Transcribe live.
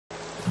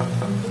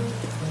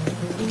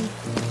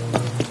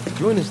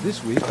Join us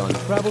this week on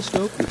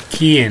Travelscope with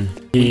Kian.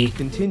 He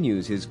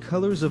continues his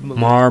Colors of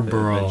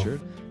Marlboro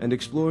adventure and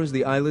explores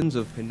the islands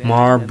of Penang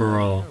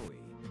Marlboro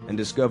and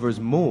discovers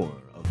more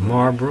of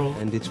Marlboro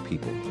and its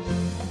people.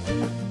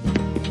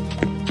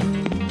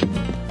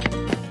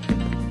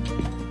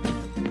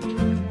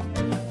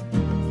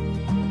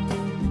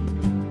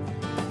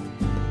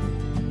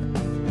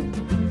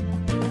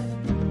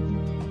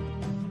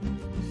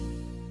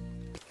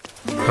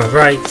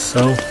 Alright,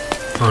 so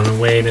on our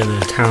way to the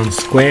town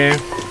square.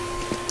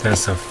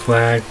 That's our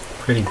flag,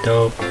 pretty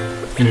dope.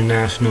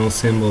 International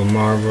symbol of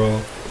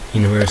Marlboro,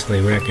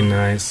 universally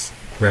recognized,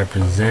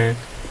 represent.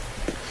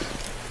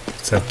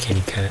 What's up,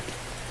 kitty cat?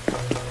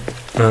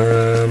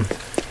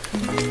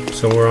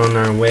 So we're on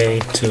our way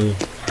to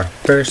our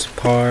first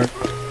park,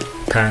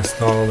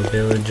 past all the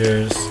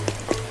villagers.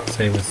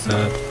 Say what's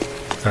up.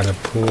 Got a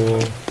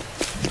pool,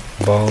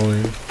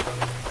 ballin',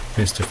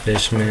 Mr.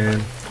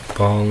 Fishman,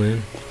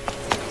 ballin'.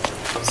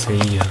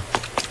 See ya.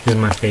 This is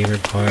my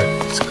favorite part.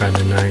 It's got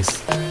a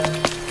nice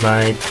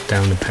light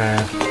down the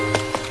path.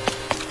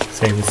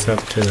 Say what's up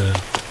to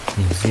the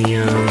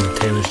museum, the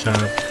tailor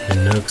shop, the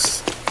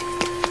nooks.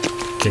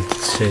 Get the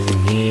shit you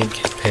need,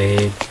 get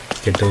paid,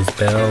 get those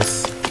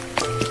bells.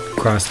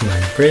 Cross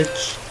my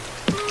bridge.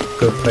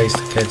 Good place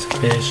to catch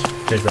fish.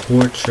 There's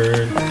an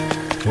orchard.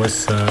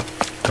 What's up?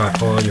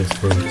 Got all your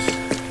fruits.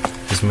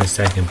 This is my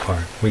second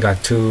park. We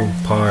got 2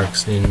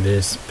 parks in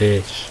this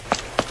bitch.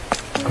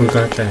 Who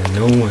got that?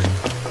 No one.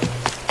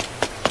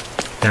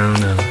 Down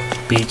a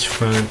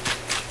beachfront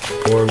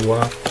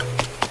boardwalk.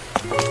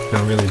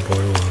 Not really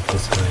boardwalk,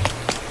 it's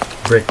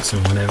like bricks or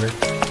whatever.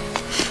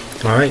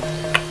 Alright,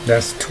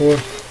 that's the tour.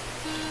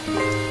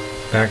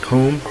 Back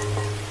home.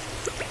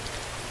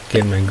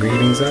 Get my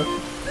greetings up.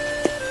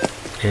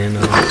 And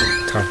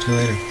I'll talk to you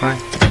later.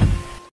 Bye.